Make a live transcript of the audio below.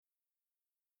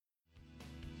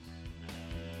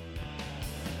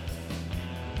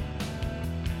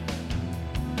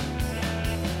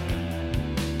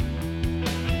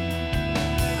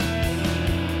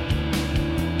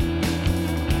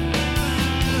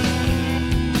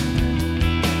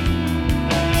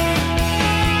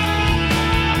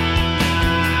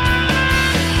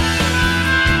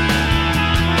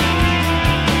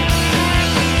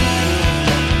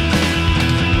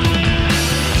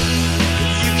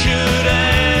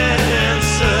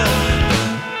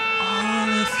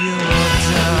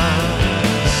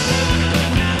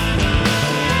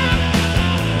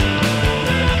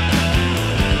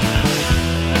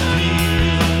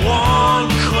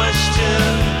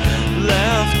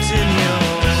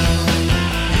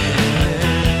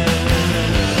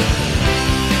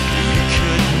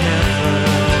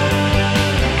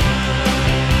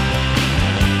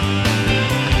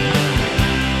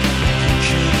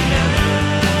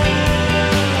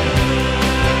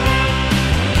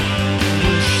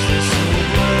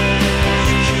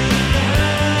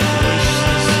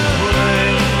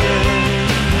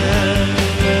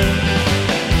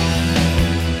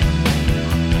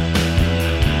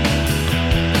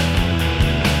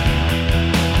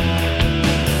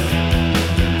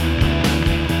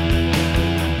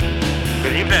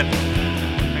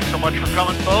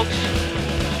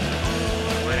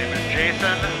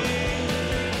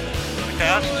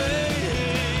LunaCast.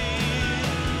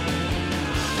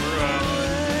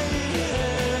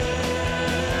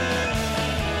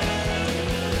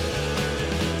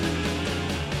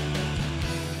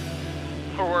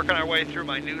 We're working our way through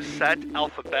my new set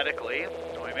alphabetically.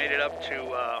 We made it up to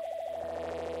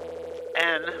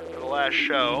N for the last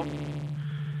show,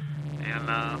 and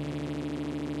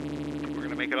we're going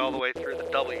to make it all the way through the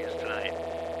W's tonight.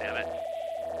 Damn it.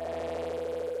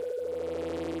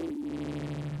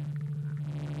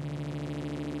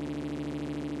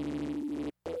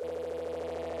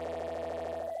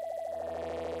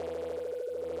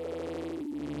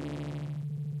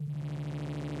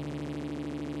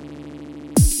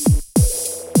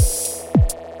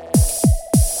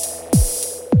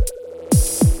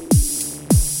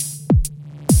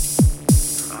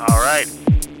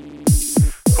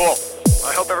 Cool.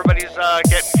 I hope everybody's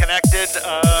getting connected.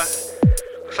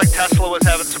 Looks like Tesla was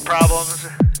having some problems.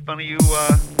 Funny you.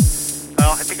 Well,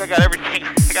 I think I got everything.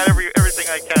 I got everything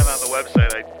I can on the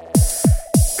website. I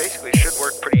basically should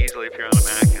work pretty easily if you're on a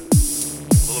Mac, and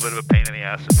a little bit of a pain in the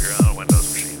ass if you're on a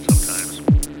Windows machine sometimes.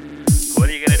 What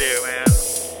are you gonna do, man?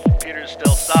 Computers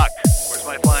still suck. Where's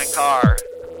my flying car?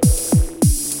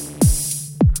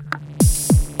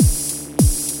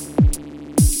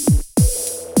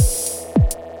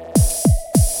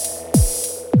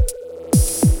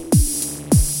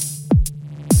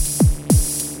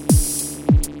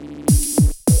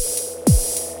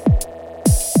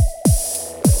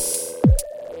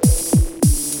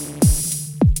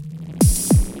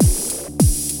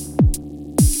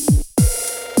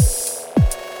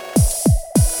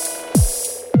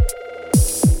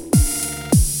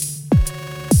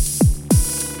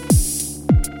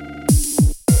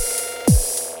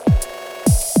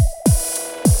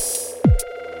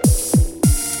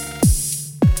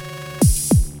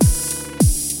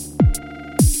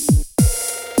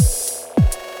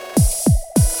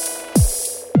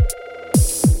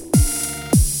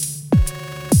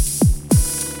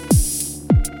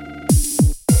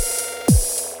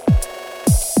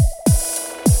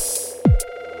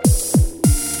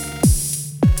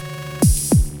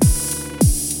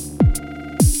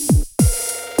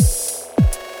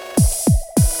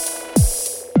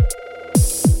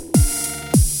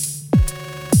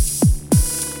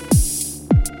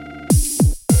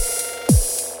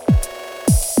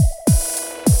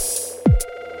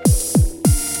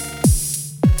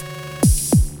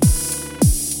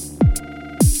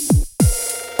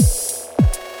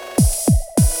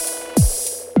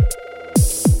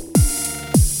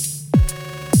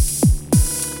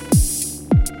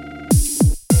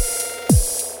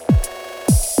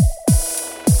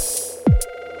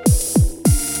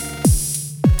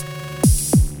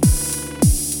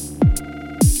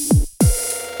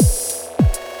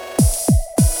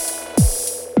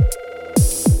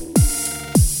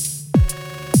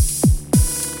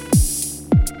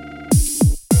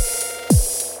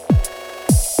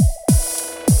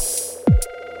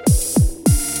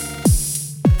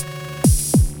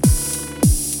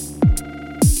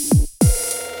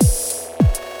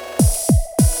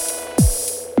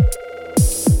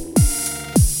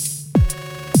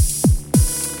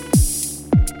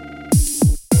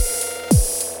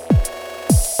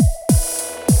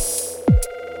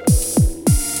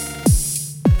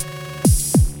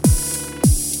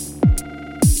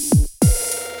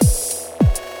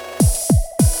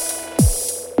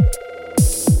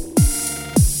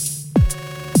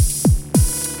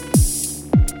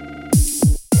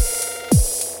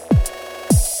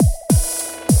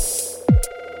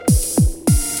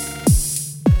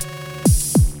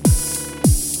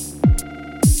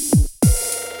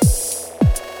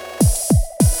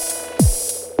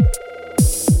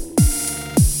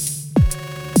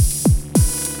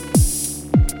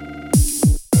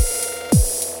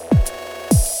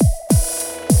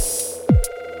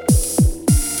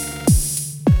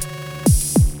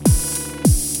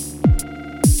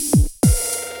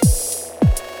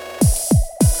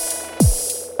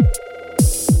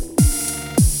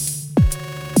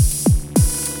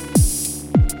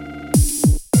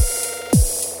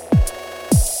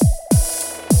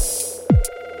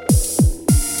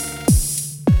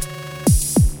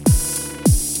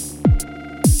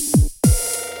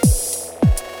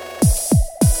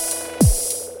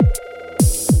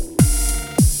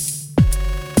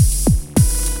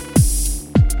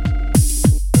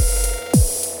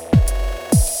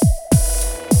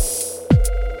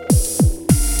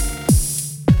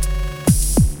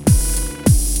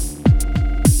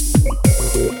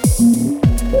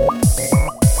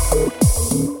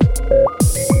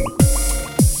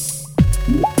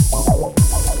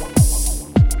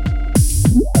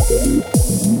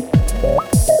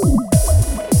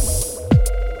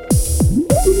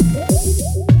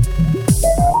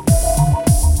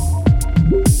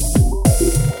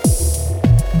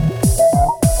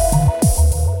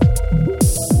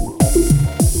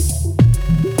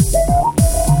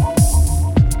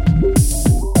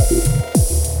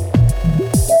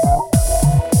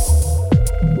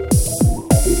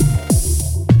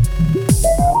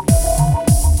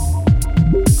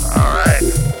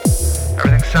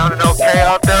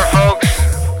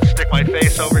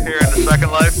 over here in the Second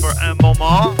Life for un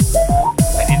moment.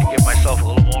 I need to give myself a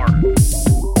little more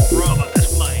room on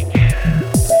this mic.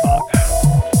 Fuck.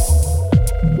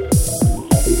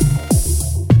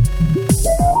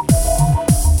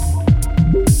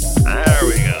 There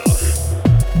we go.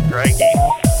 Crikey.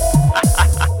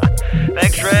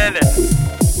 Thanks, Red.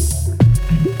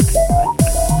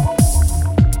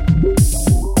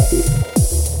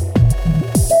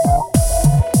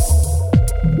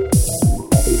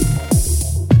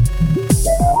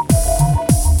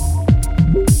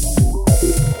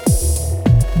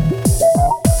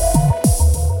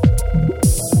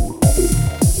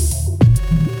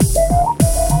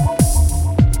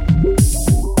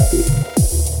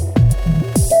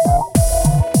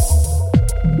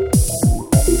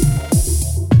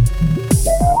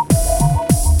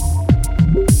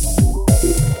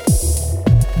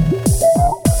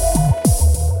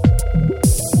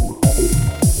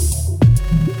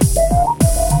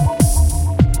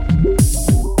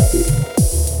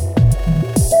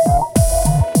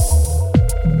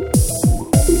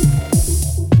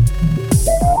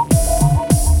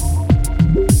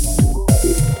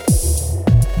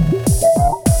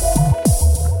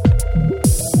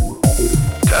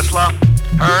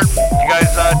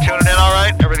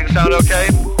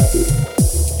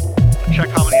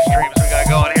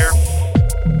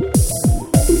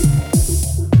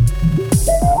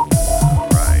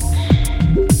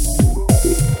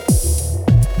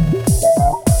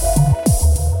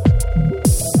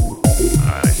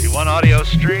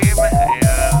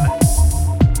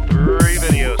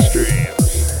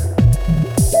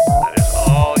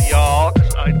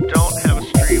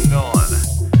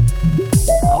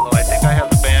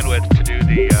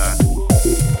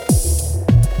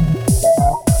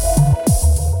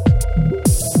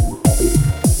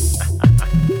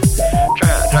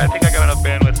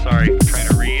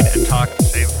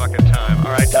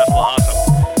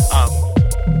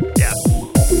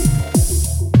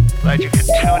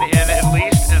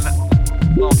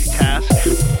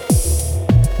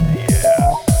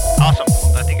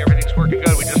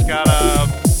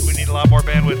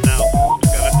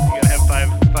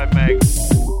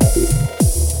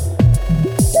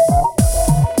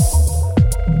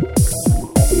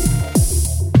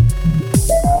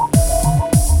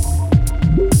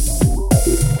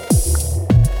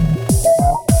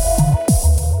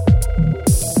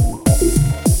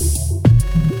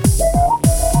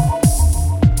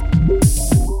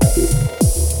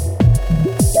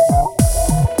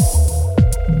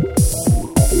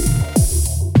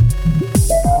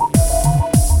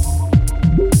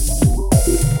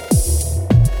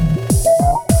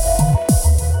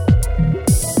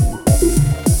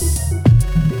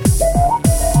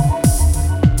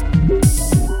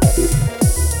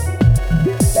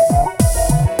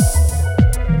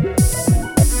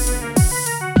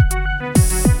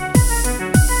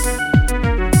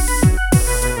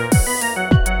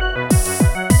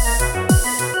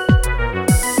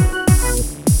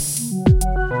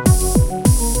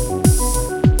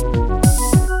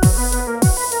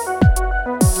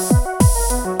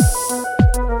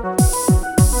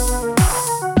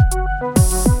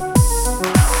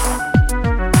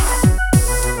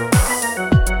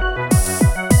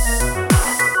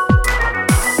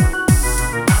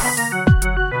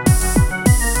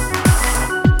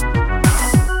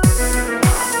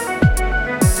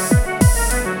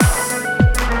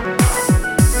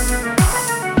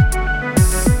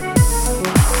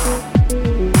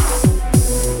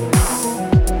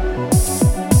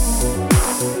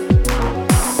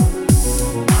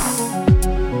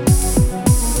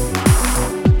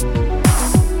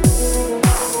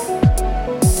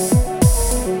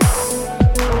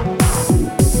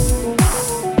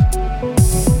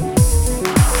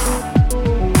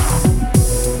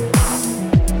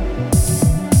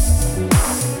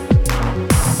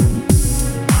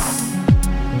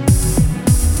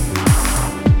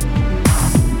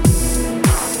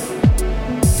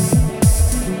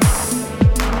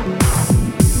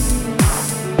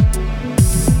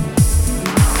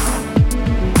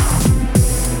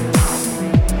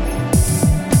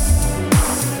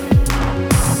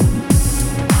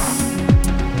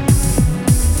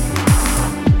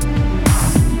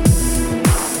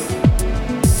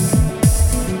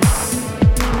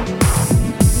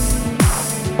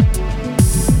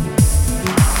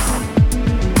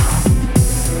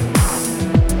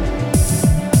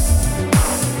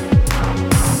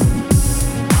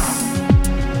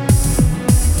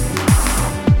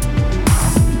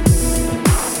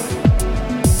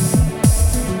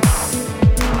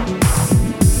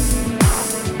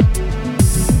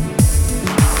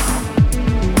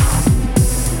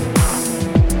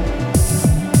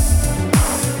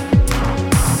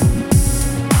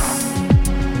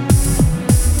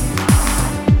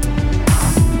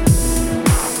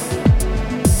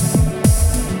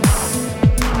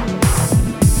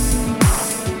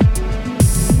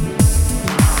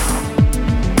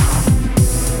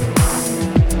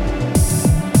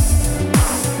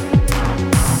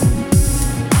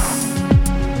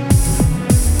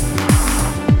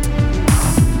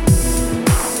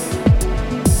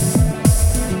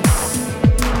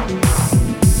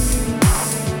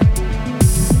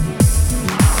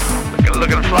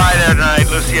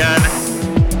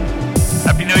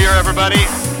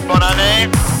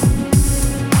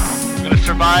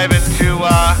 survive into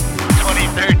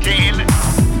 2013.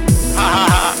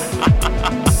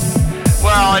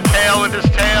 Well, a tail with his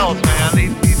tails, man.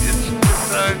 He's just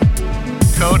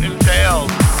coat and tails.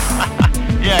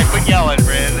 Yeah, quit yelling,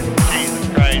 Rin. Jesus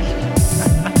Christ.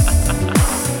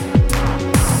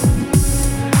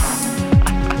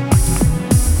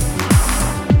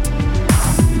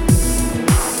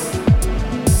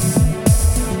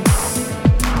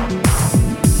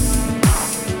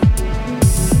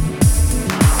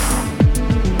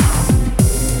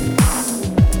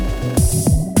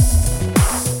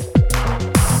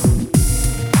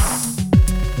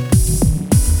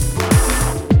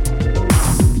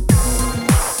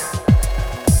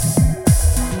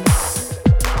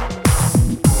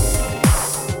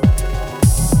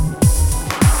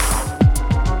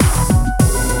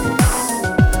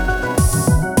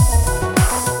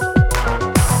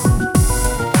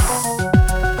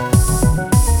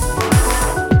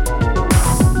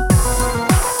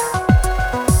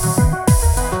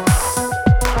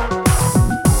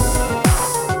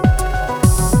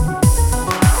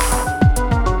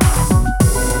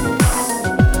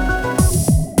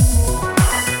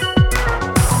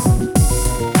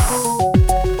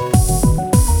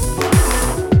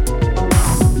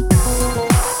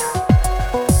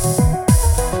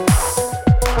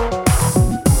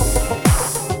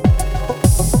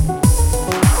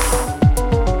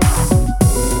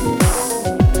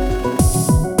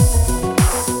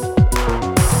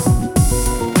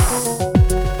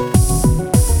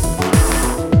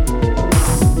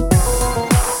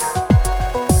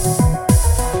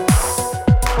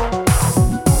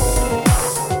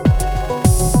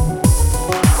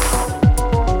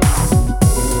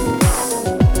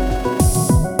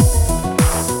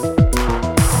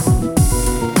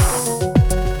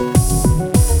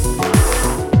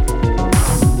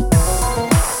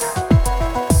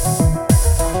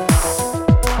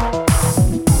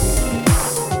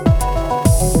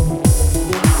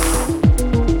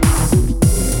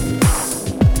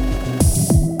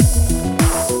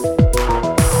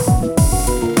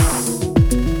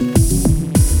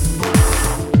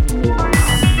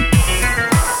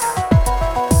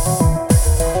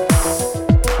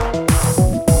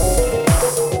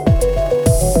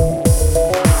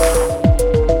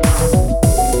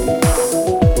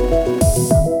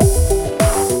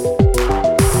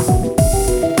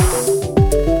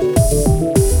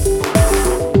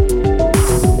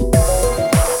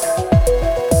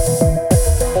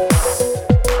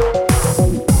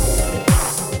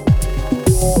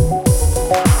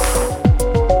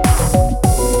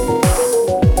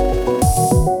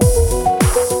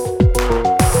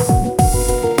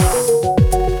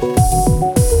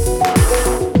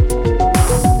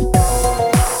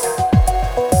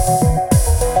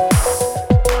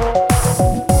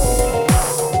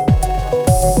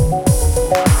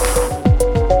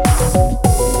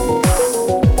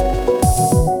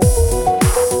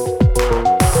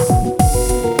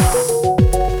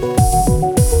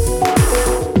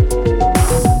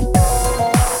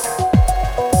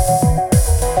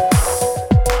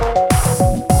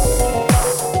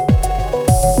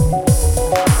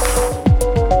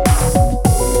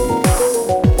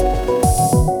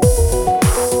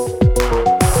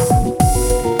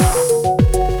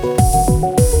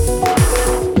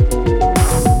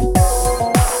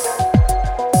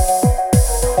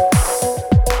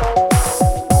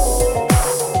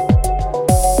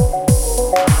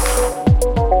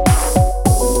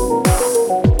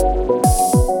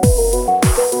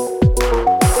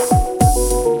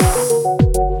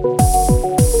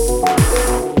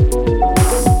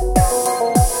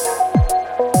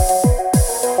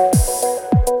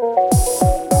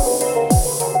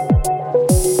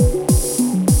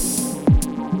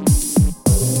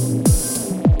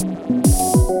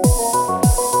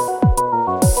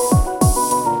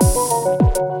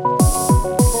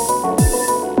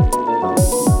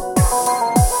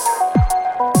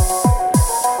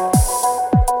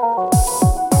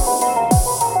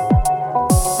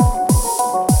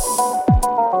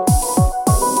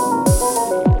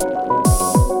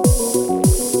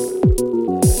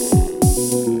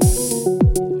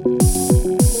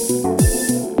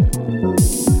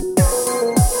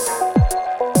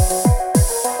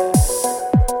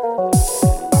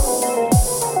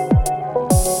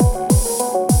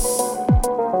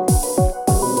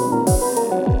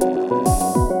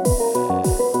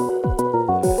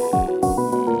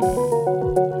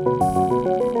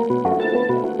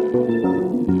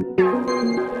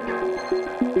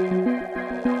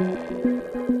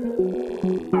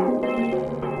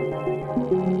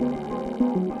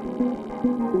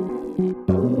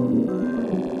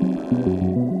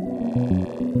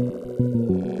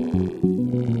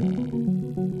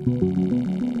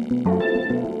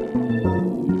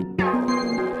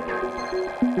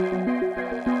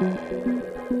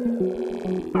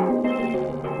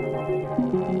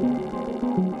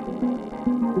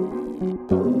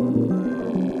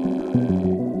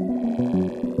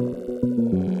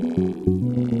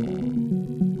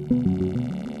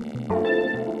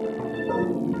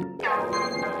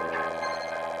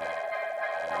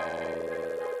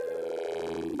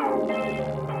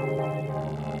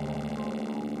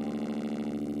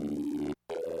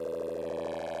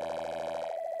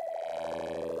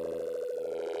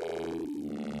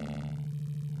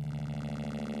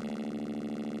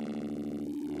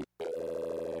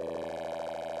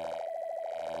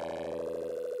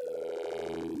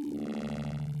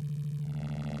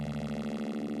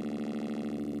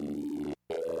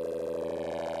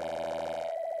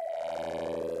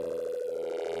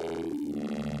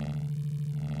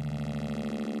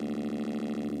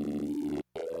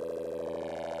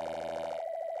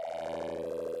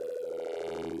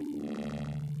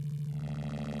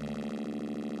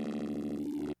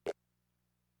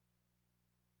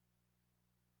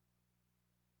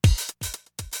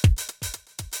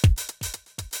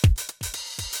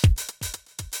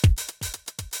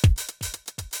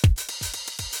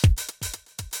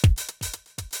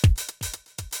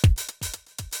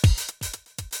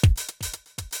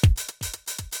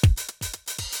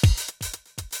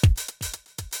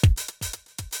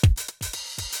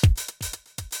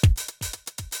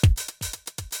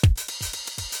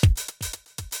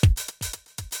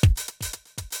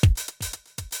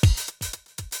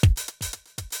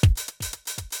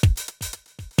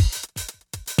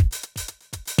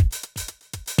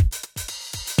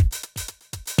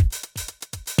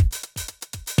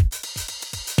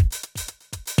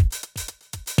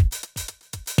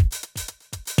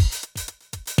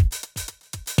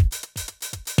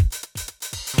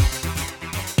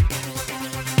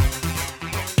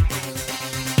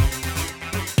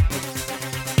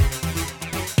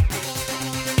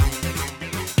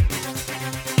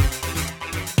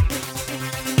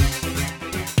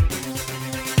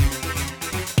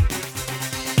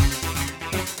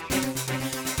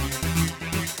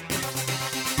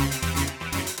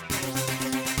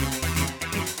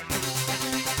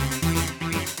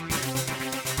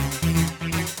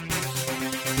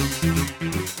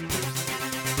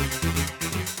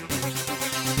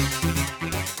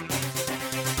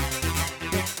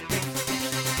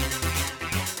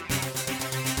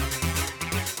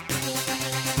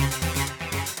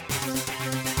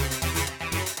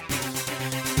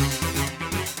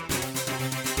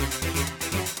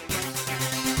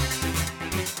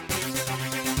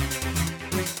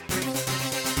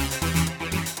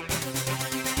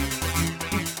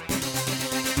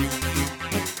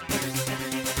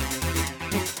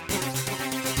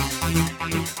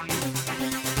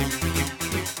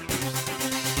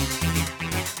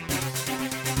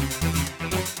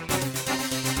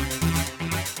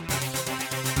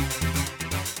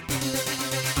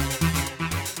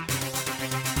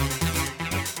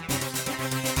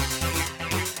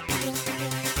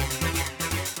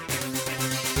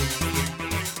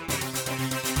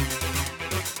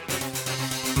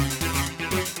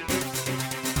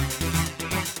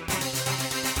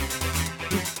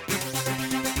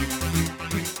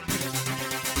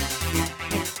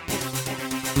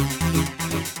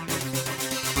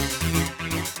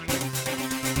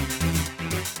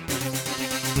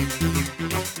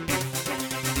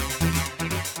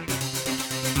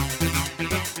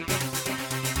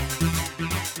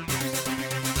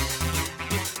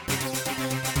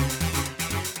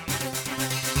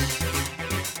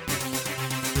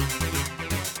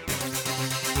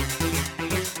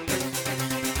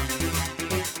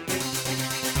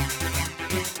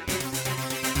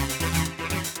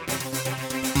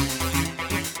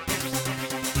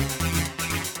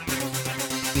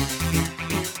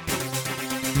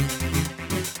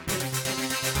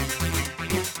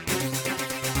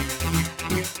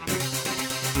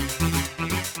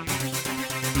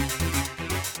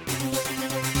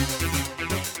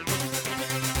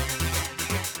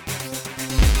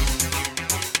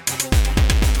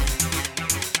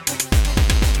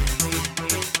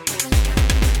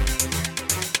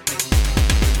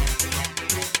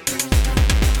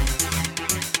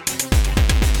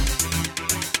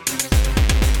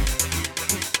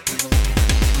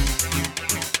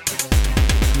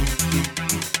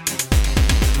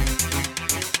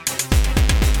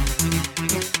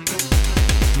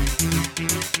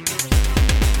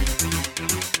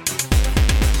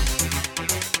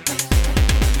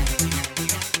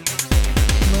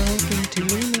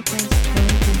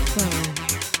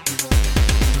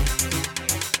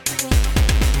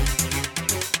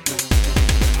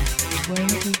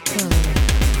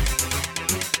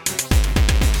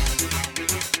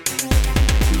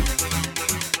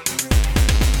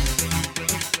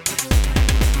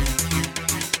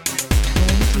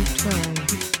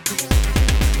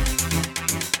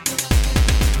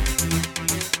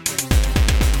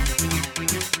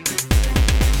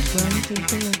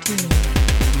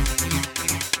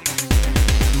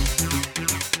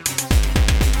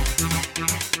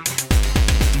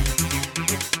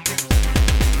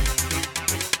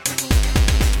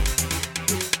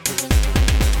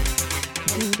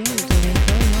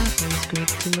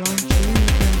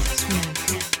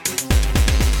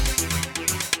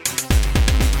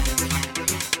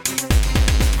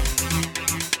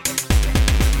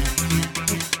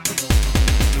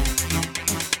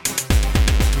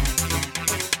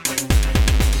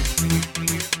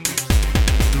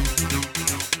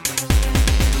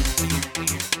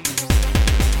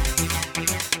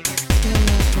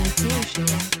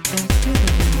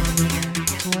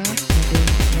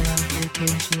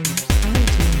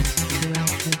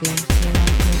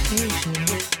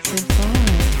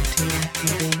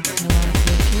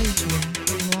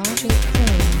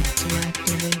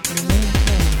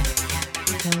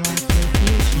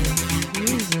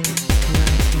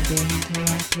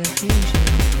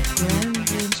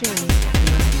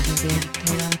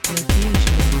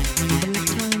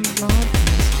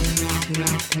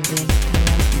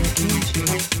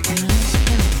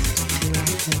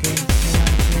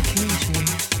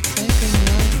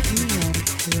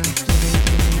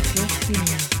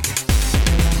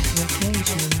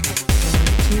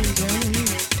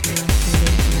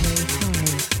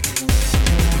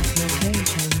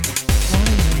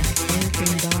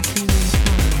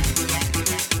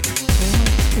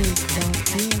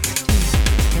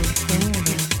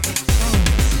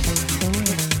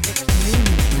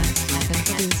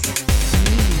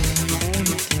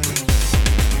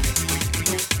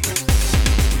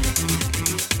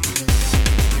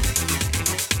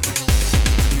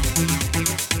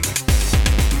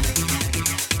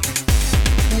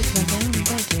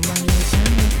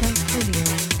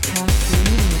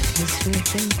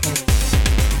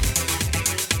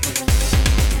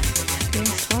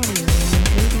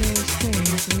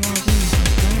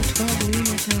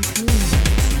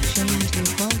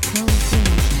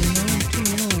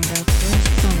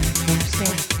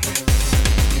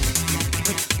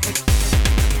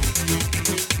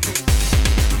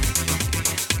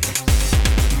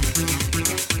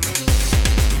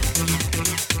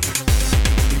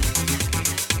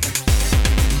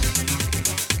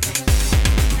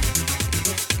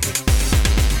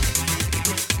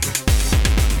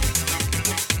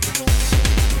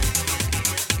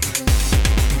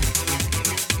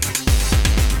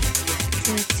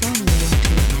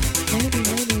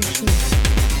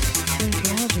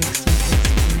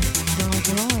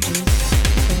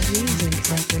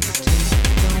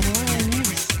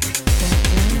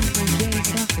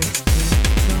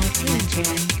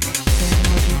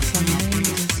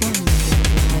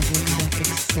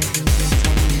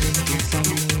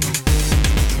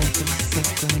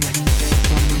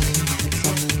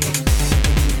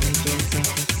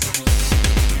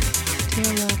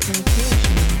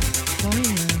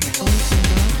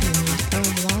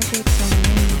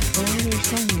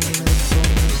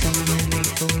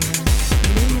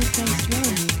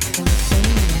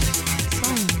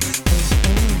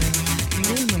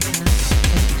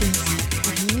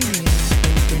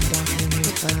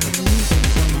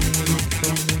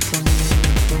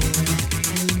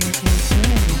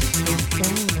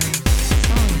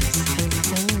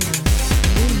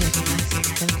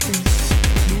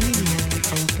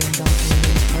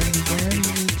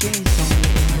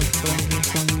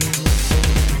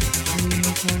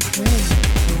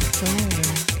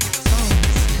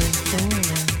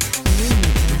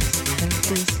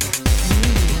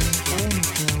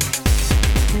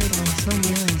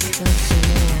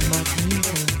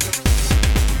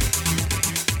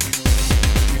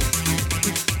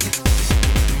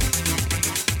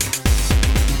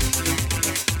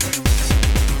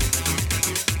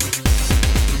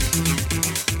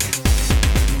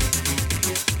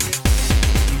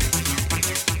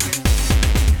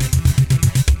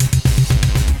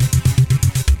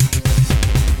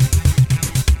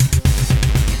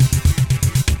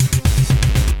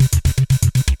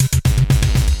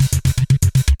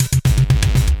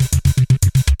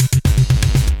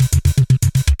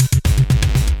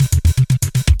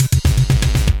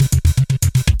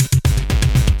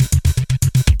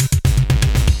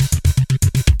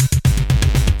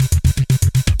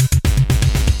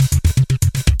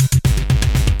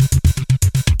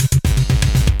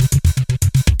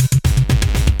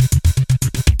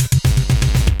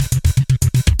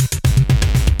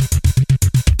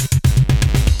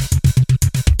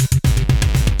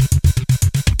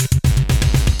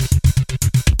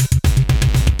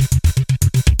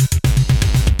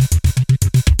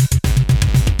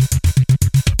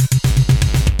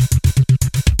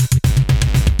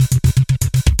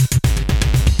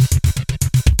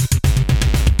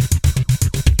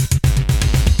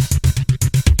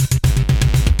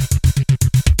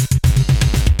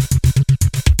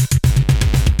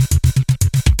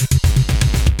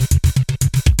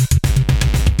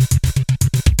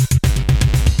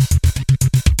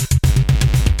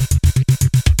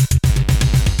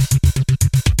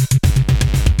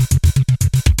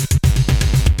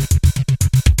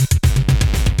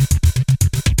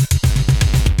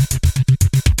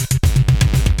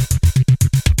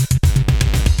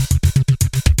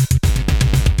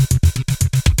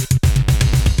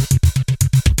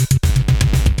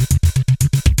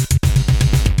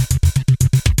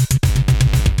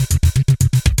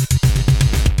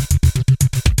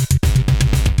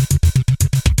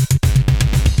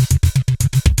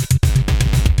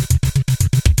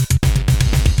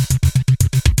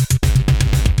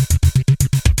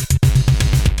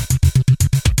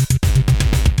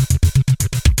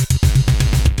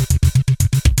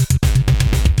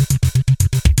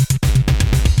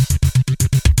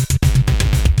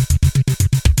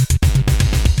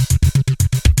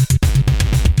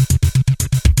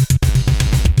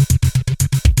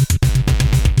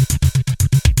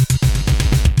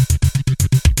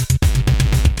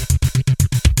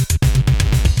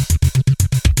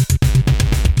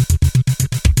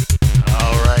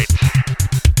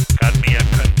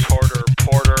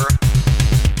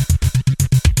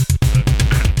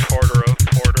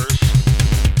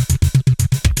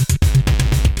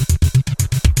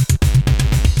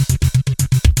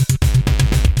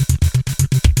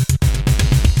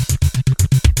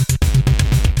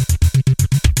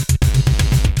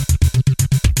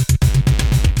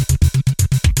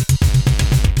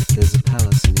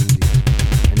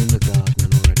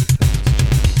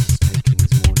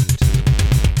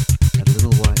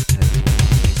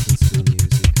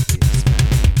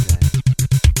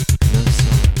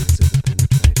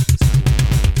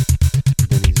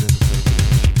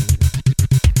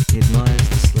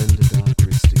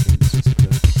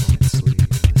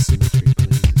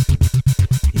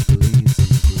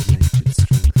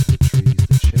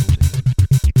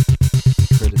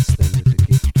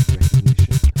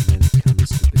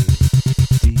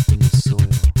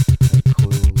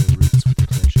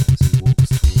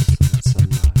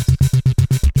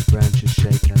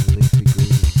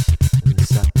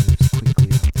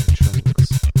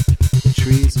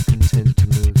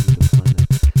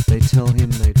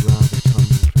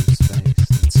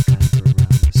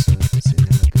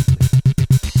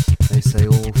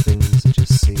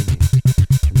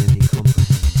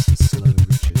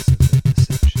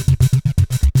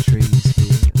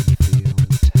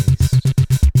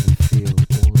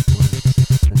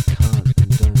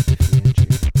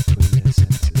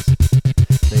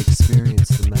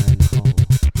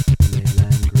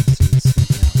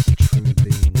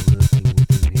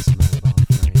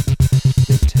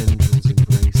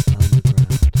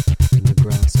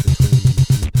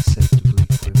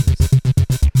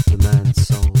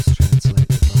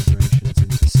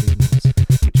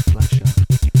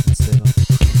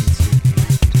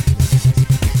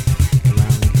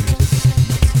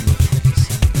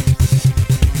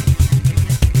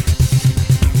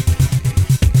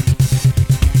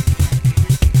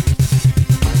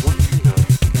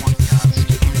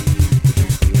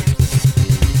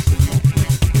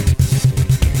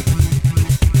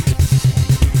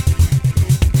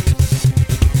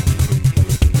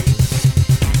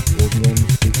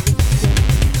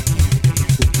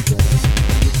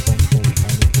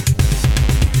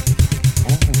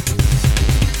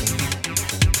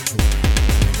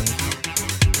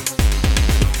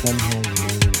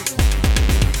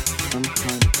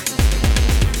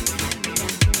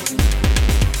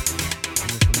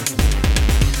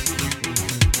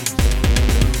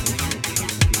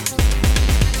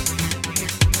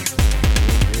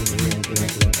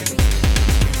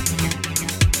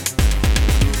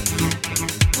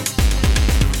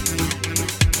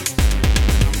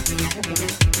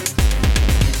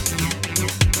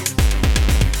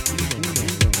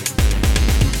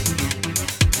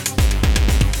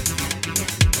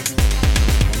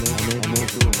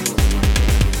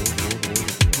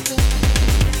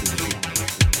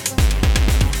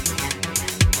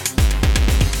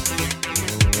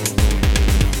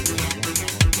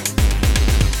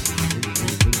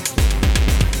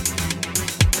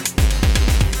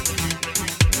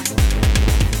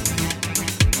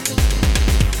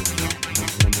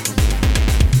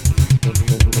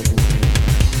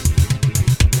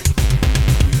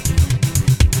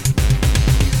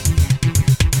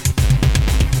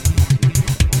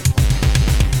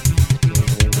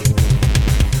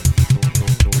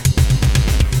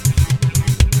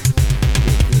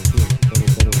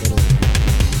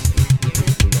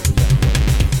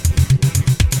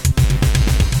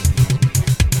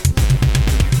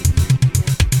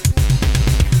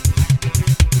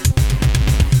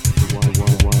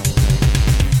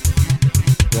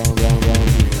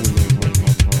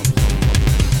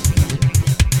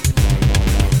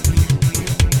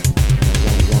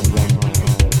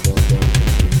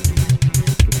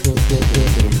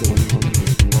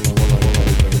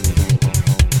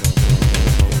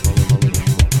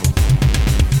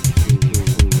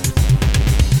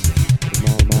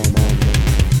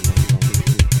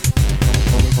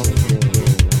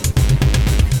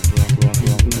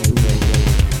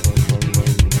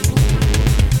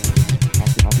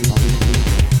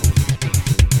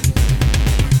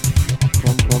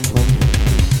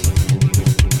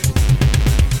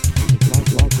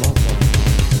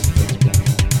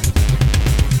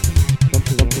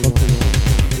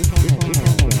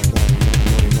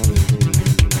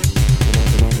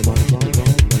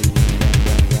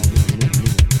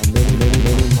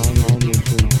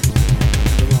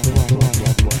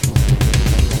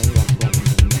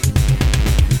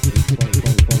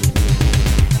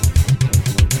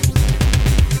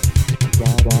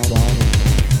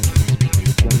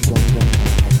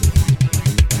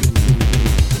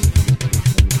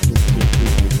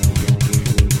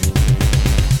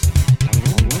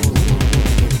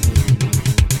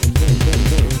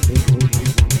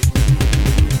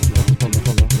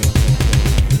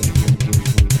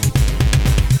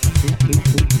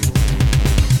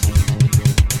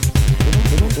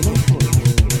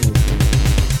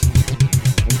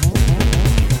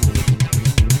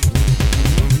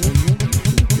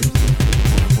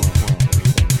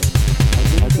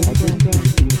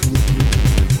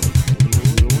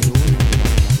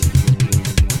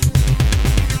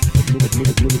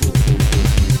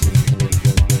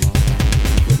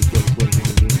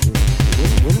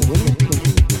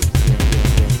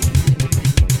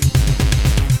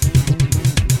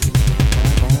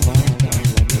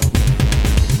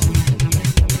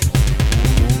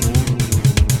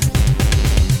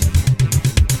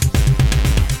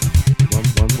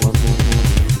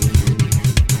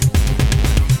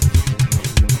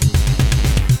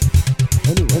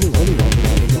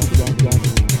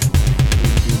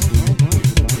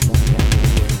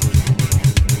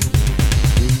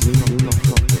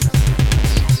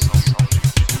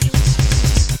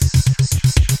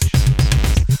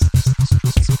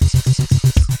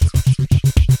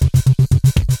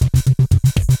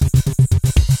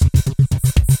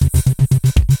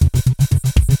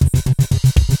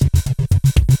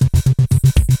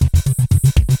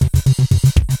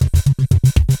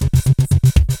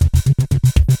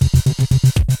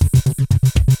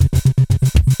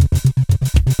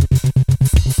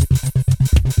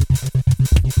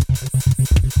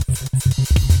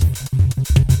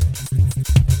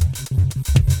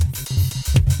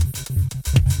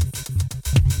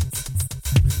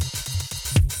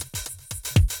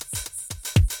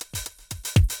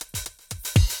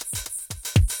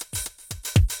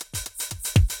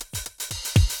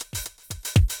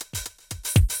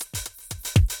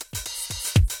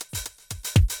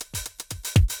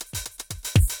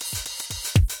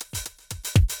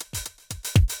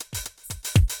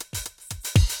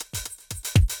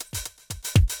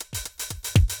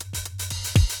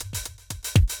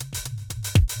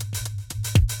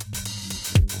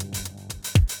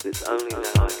 It's only now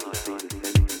I can see the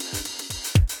sentiment.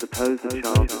 Suppose the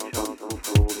child is responsible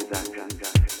for all his actions,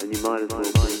 and you might as well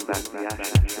bring back the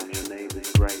ashes from your neighbour's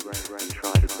grave and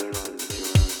try to burn them as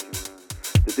your own.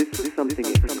 But this was something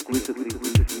exquisitely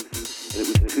ruthless, and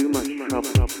it was too much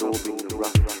trouble absorbing the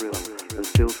rough thrill and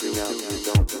filtering out the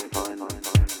result of fine line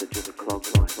that just clogged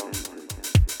my senses.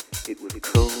 It was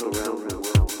curled around the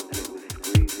world, and it was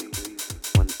squeezing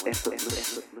one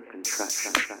effortless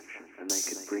contraction, and they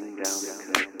could bring down the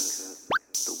curtains,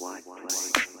 the white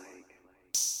plague.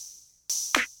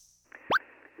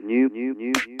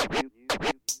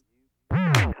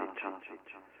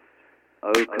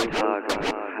 Oh, Carthago,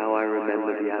 how I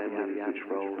remember the avenues which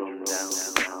rolled on down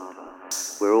to the harbour,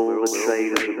 where all the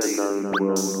traders of the known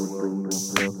world would bring the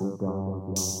purple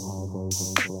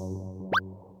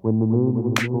when the moon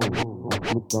was full, I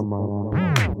flipped on my arm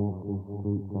and walked through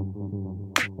streets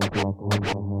unseen until I came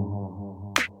to her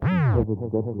house. There was a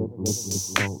desolate liquid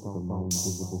salt from my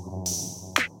invisible hand.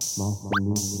 Master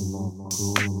Lucy, my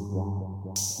cruel and dry,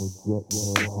 her jet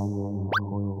hair hanging in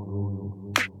coiled rings.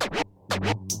 She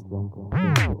must have drunk a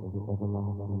secret of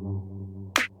everlasting youth.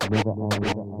 Never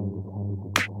aged and decayed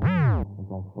the decay as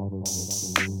I followed her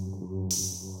from room to room,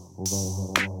 although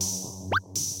her eyes were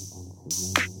empty and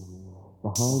serene.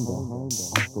 Behind her,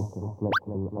 I thought I slept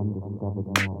through undiscovered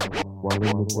night, while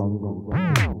in the jungle the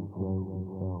animals rose and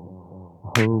fell.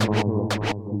 Oh my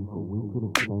wretched people, we could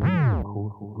have changed the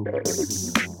course of good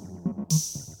destiny.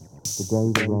 The day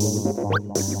the rain was back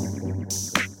down my bed,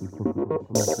 we took it to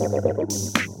sleep in the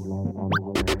queen to lay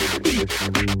unaware with marine and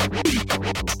gold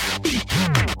of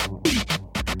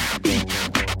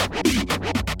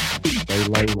They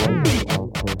lay wait for our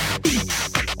purpose,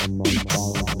 and made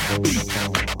barren very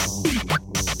far.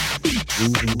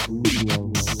 Even the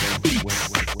owners of the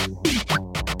west we have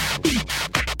found.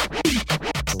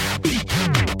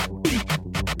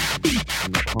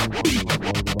 And the continent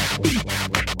rolled up their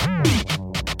leaving only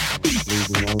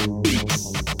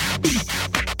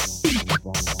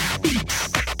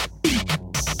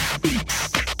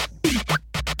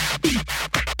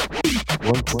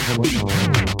once upon a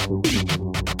time,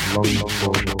 long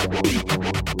before the day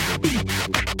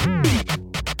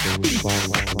there was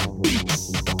silence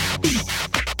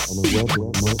and a web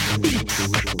of mercenary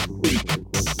creatures waited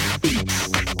to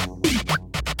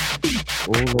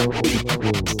all their skills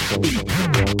faced the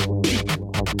grey waves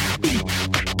of hugging one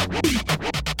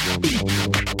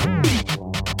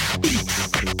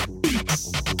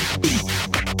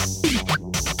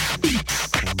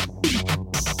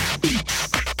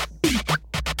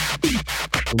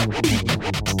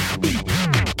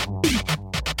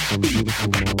endless and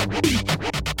beautiful men,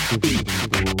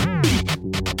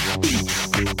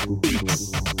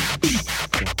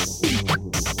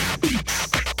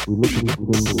 we look at the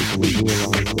symbols and we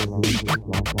realize that things like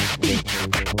our steps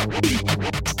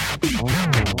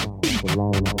the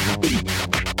line of nothing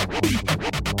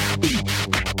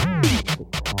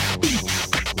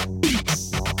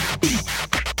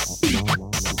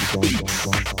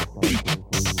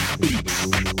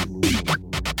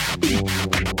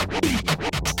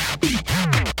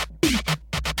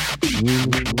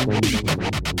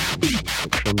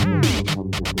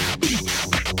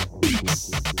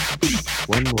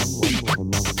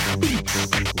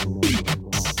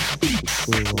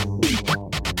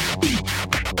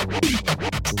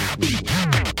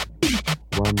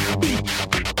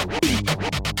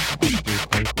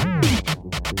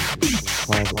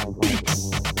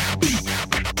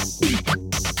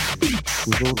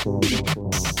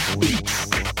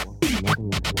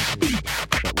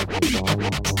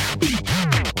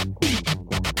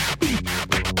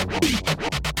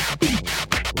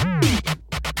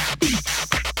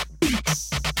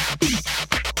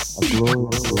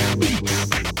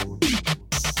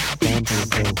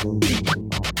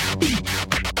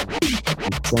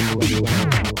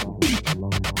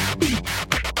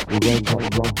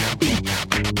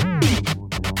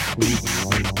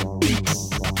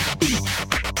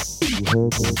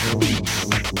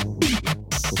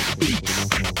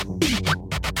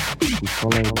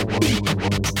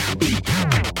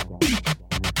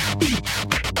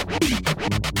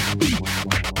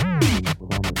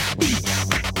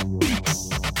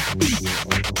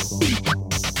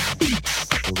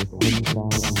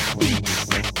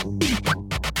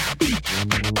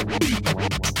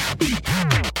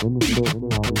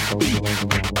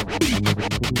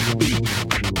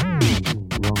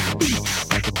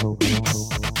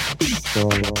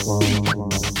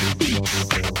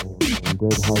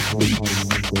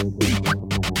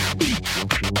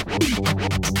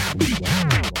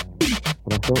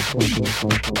but I felt something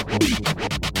close to my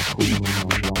cool and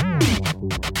my black and my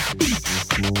feet, and a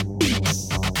small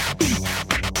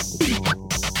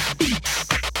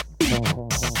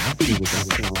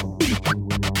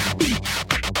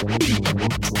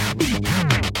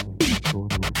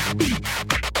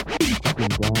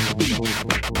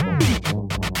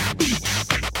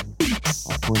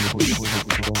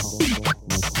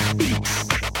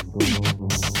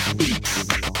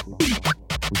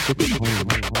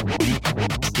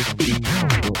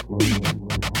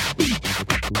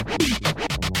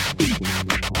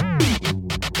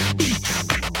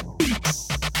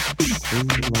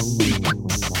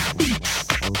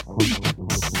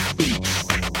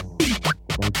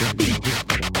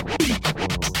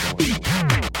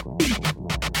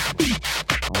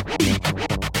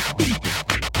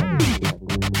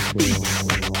Yeah.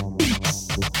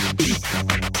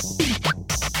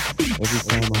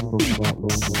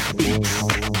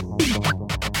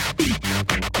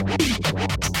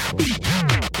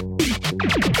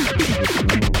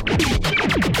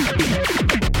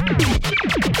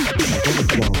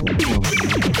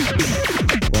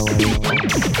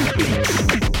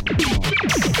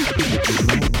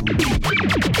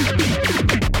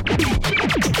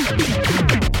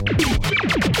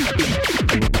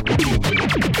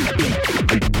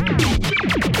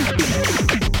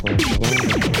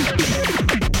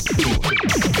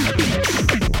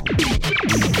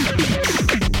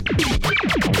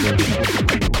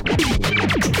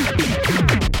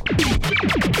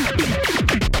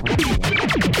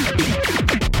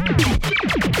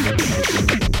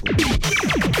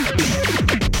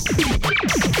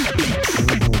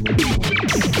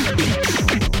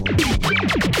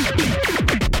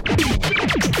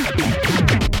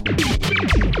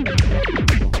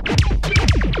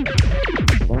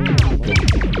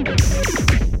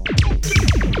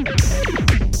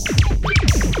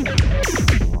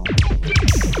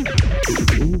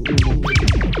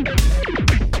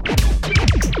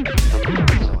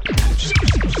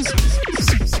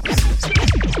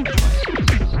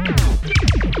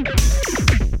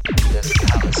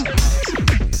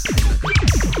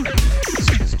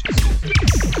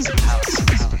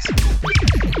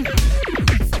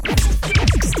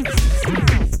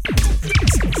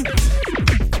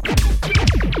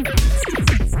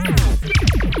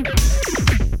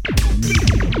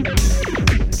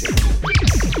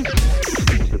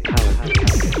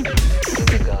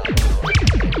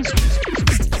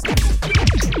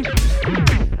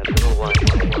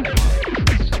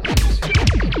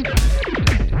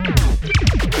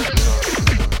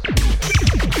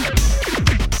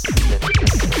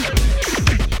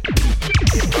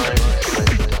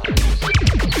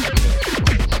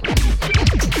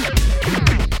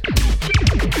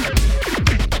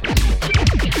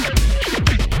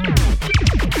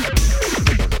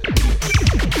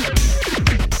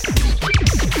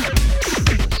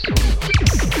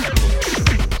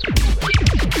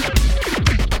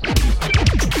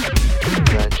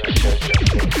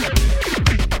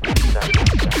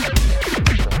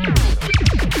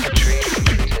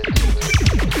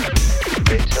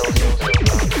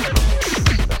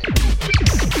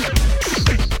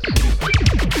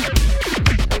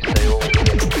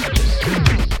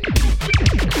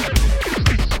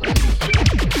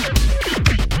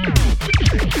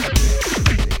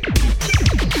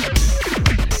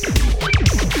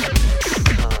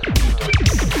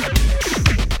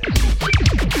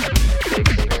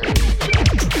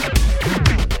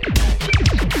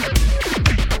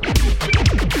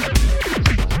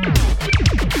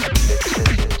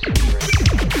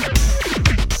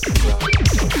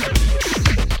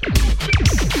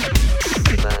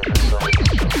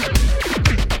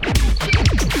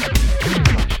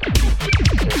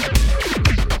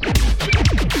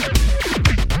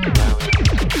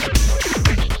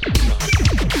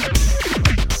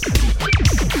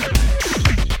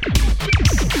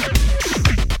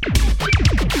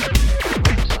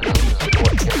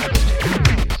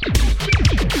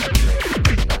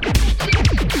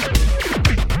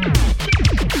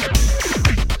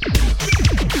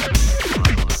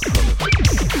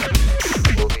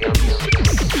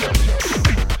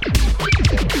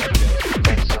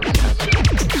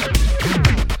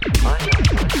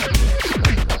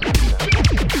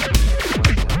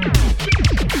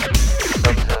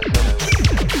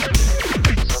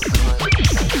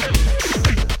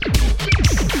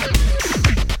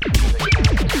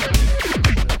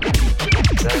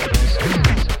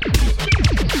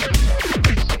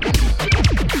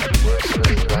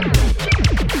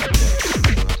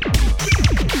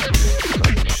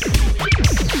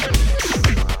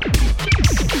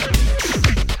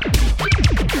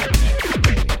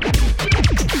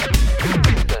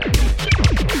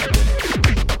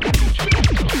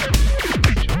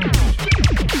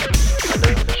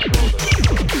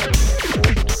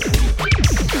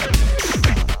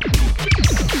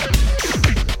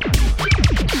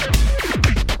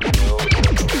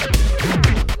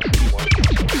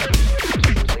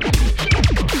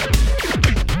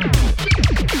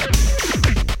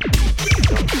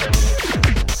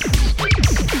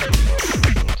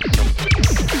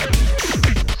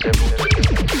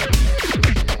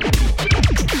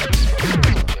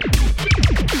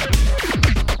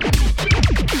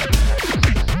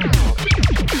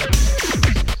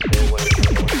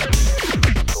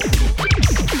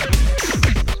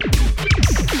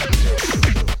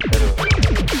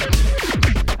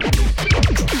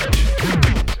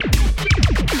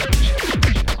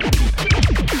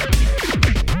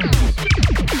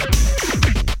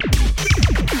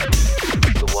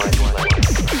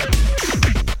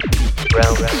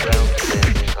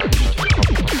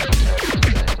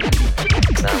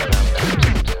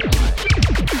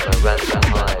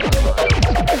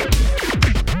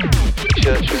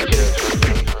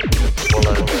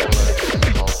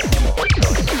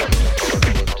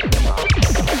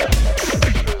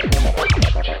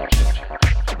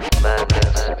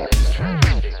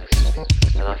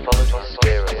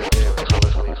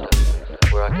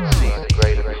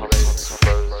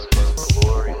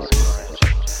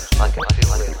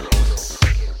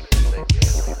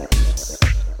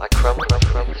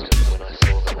 crumbs to them when I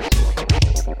saw them all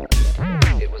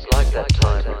walking. It was like that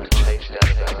time I changed out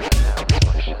of our own house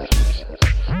by shadows.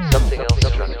 Something else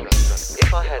struck me.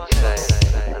 If I had, say,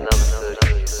 another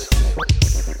 30 years,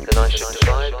 then I should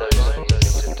divide those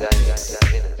years into days and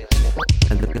minutes.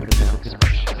 And the house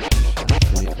by shadows.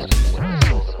 When I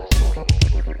saw them all walking,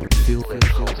 feel their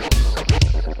pulses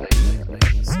as they move.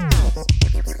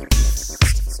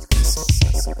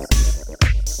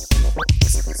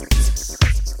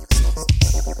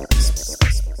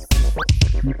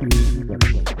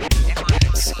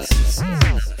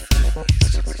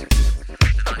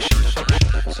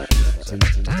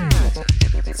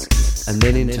 And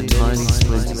then into tiny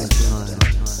splinters of time,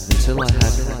 until I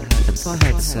had, if I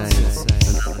had, say,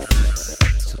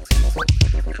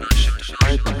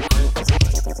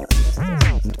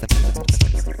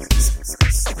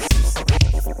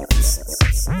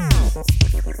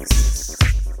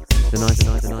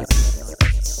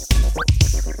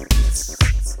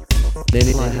 then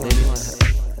if I had,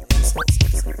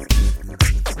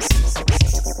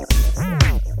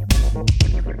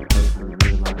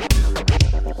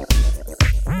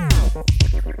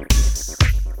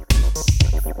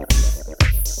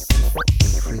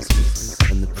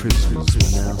 and the prisoners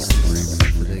were now screaming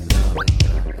for their guard.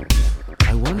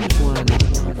 I wondered why I never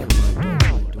cried for my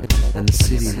door, and the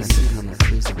city had become a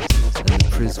prison, and the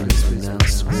prisoners were now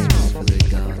screaming for their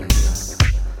guard.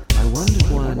 I wondered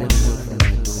why I never heard from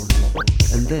my daughter,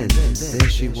 and then there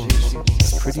she was,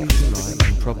 as pretty as you like,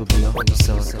 and probably offered to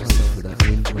sew a cloak for that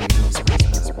wintry hospital.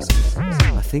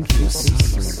 I think he was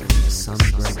suffering from some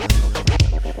great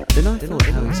hardship. Then I thought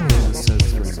how his hair was so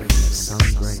free from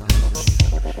some great hardship.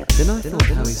 Then I thought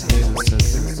how his hair was so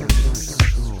very much like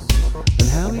straw, and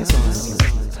how his eyes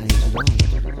looked painted on.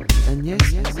 And yes,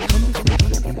 come to think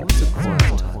of it, he was a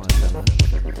quiet type fellow.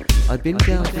 I'd been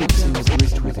down fixing the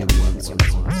bridge with him once or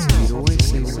twice, and he'd always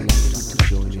seemed reluctant to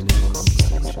join in our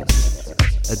conversations.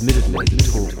 Admittedly, the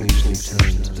talk usually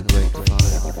turned to the great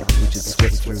fire which had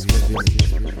swept through his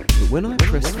village, but when I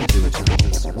pressed the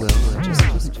details, well, I just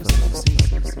couldn't focus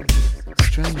in.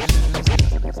 Strange that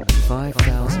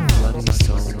 5,000 bloody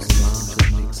souls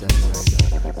martyred and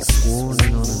exaggerated, sworn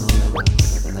in on an island,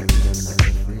 and they remember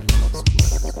every last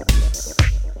word.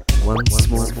 One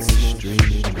small fish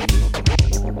dreaming in a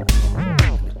warm pond,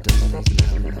 and it doesn't even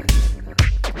have a name.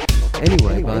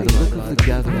 Anyway, by the look of the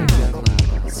gathering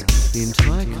clouds, the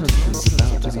entire country is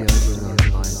about to be overrun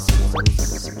by its own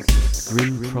rivers.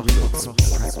 Grim prophets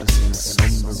practicing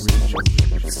somber rituals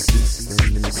which cease their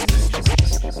ministrations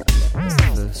as the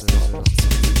first drops of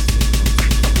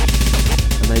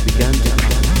and they began to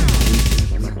utter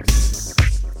weeks.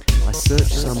 I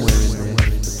searched somewhere in there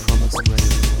for the promised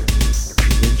rainfall, and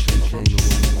eventually came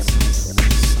away with something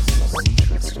more subtle and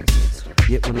interesting.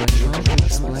 Yet when I tried to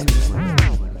explain it to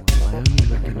myself, I only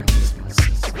recognised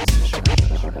myself in the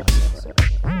shadow.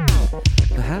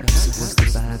 Perhaps it was the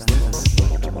bad weather that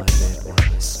got to my bed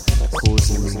once,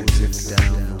 causing me to drift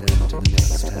down and into the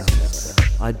next house.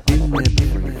 I'd been there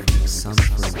free from some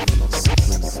grief,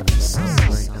 suffering from some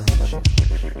great hardship.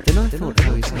 Then I thought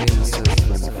how his hair was so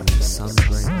free from some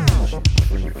great hardship,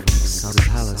 free from some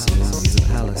palace in India, the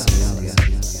palace in India,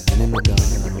 and in the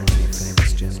garden an already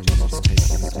famous gentleman was taking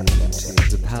his morning tea.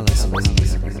 The palace in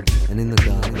India, and in the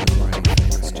garden an already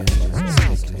famous gentleman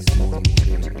was taking his morning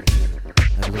tea.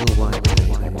 At a little white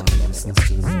table while he listens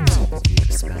to the music of the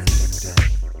expanding day.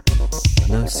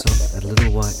 No song at a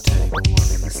little white table while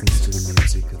he listens to the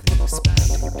music of the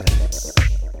expanding day.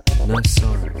 No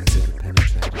sorrow has ever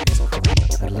penetrated his core.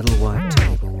 At a little white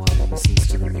table while he listens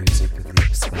to the music of the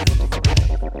expanding day.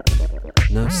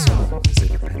 No sorrow has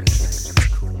ever penetrated his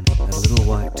core. At a little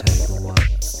white table while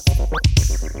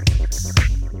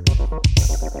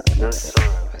no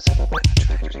sorrow has ever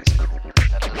penetrated his core.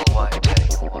 At a little white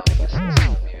table while he listens to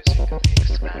the music of the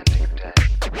expanding day.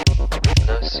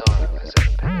 No sorrow has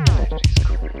ever penetrated his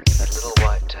core. At a little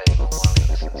white table while he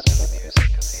listens to the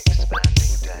music of the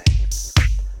expanding day.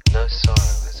 No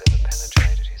sorrow has ever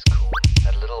penetrated his core.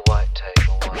 At a little white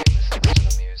table while he listens to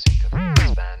the music of the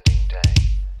expanding day.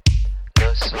 No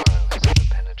sorrow has ever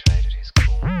penetrated his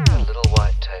core. At a little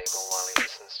white table while he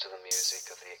listens to the music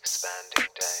of the expanding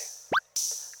day.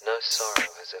 No sorrow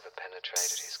has ever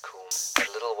penetrated his core. At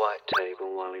a little white table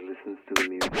while he listens to the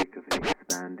music of the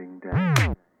expanding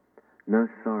day. No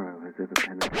sorrow has ever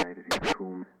penetrated his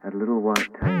core. At a little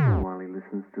white table while he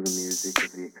listens to the music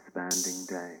of the expanding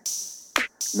day.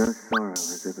 No sorrow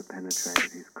has ever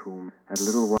penetrated his core. At a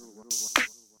little white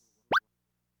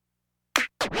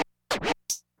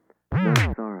No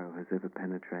sorrow has ever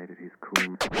penetrated his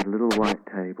core. At a little white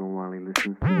table while he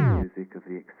listens to the music of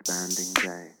the expanding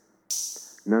day.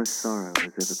 No sorrow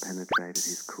has ever penetrated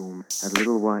his cool at a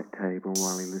little white table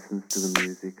while he listens to the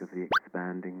music of the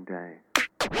expanding day.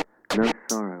 No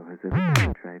sorrow has ever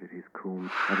penetrated his cool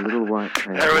at a little white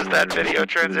table. There was that video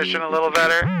transition a little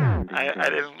better. I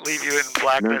didn't leave you in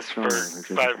blackness for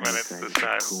 5 minutes this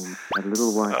time. At a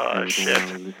little white table shit. while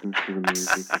he listens to the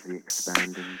music of the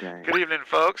expanding day. Good evening,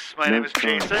 folks. My name is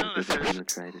Jason. This is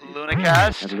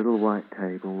LunaCast. At a little white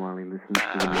table while he listens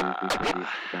to the music of the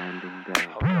expanding day.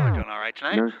 Hope y'all are doing all right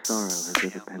tonight. No sorrow has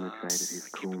ever penetrated his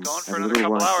cool going for at a another little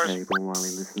couple white hours. table while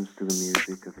he listens to the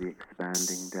music of the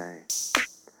expanding day.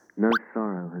 No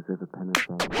sorrow has ever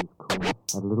penetrated his cool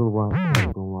at a little white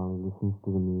table while he listens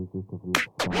to the music of the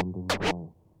expanding day.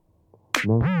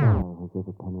 No sorrow has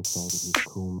ever penetrated his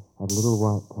cool at a little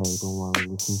white table while he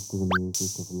listens to the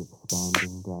music of the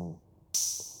expanding day.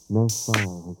 No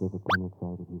sorrow has ever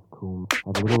penetrated his cool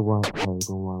at a little white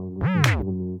table while he listens to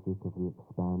the music of the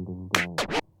expanding day.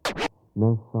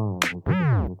 No sorrow has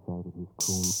ever penetrated his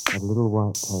cool at a little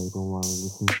white table while he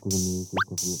listens to the music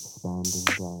of the expanding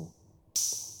day.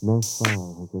 No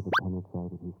sorrow has ever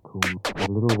penetrated his cool at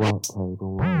a little white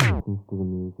table while he listens to the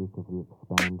music of the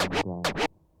expanding day.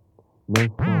 No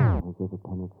sorrow has ever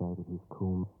penetrated his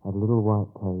cool at a little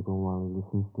white table while he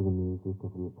listens to the music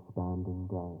of the expanding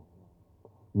day.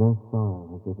 No sorrow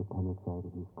has ever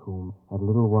penetrated his cool at a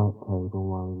little white table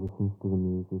while he listens to the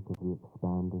music of the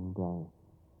expanding day.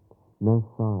 No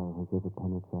sorrow has ever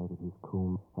penetrated his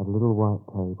cool at a little white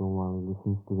table while he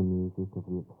listens to the music of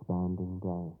the expanding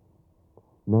day.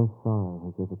 No sorrow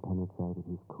has ever penetrated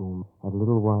his cool at a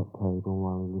little white table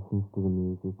while he listens to the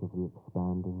music of the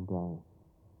expanding day.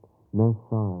 No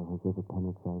sorrow has ever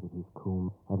penetrated his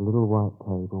cool at a little white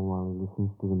table while he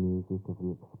listens to the music of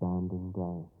the expanding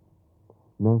day.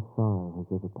 No sorrow has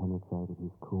ever penetrated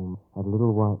his cool at a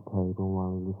little white table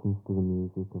while he listens to the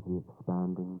music of the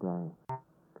expanding day.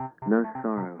 No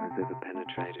sorrow has ever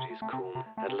penetrated his cool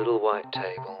at a little white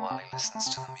table while he listens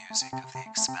to the music of the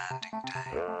expanding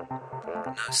day.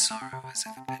 No sorrow has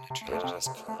ever penetrated his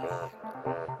cool mind,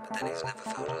 but then he's never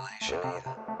felt elation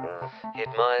either. He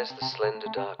admires the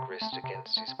slender dark wrist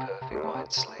against his perfect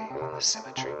white sleeve, and the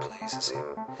symmetry pleases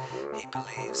him. He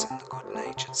believes in the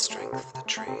good-natured strength of the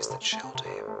trees that shelter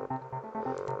him.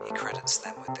 He credits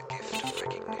them with the gift of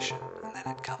recognition, and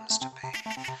then it comes to be.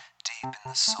 Deep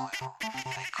in the soil,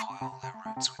 they coil their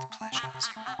roots with pleasure as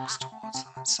he walks towards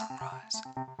them at sunrise.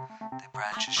 Their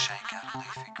branches shake out a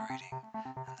leafy greeting,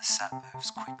 and the sap moves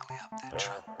quickly up their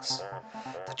trunks.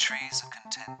 The trees are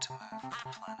content to move with the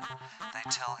planet. They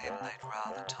tell him they'd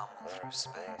rather tumble through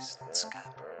space than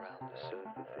scamper around the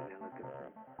surface inelegantly.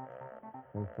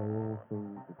 They say all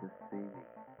things are just seeming,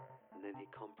 and then he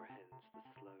comprehends the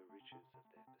slow riches of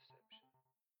their perception.